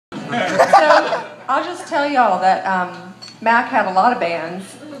So I'll just tell y'all that Mac had a lot of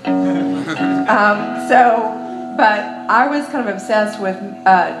bands. But I was kind of obsessed with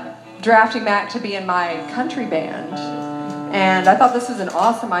drafting Mac to be in my country band. And I thought this was an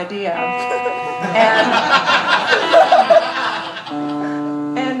awesome idea.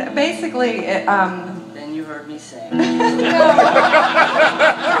 And basically, Then you heard me sing. No,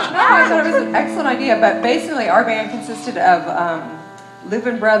 I thought it was an excellent idea, but basically our band consisted of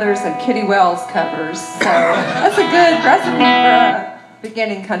Louvin Brothers and Kitty Wells covers, so that's a good recipe for a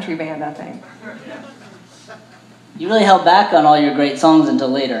beginning country band, I think. You really held back on all your great songs until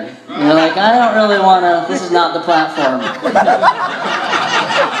later. You're like, I don't really want to, this is not the platform.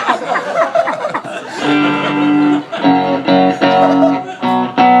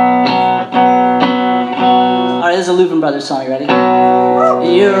 Alright, this is a Louvin Brothers song, you ready?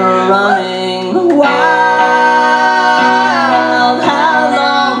 You're running wild, how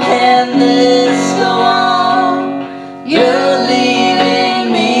long can this go on? You're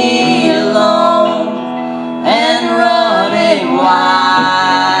leaving me alone and running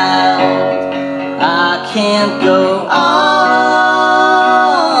wild. I can't go on,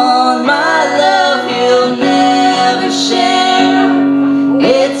 my love you'll never share.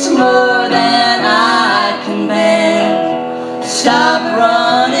 It's more than I can bear. Stop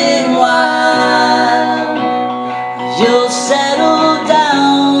running wild. You'll settle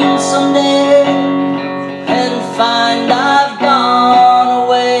down someday and find I've gone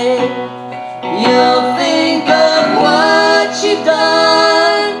away. You'll think of what you've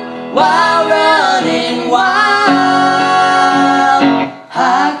done while running wild.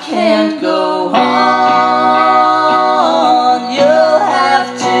 I can't go on. You'll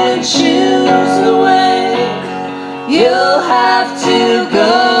have to choose the way. You'll have to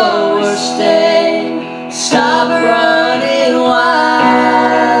go or stay. Stop running wild.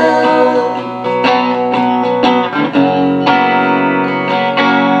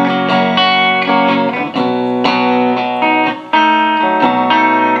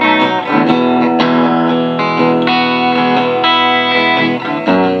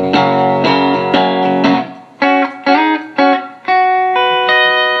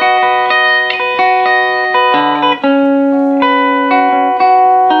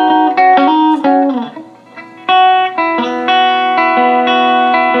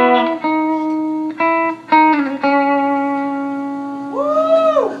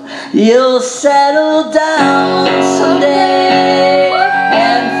 You'll settle down someday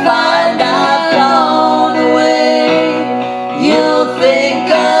and find I've gone away. You'll think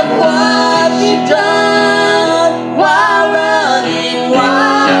of what you've done while running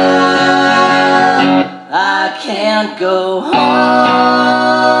wild. I can't go home.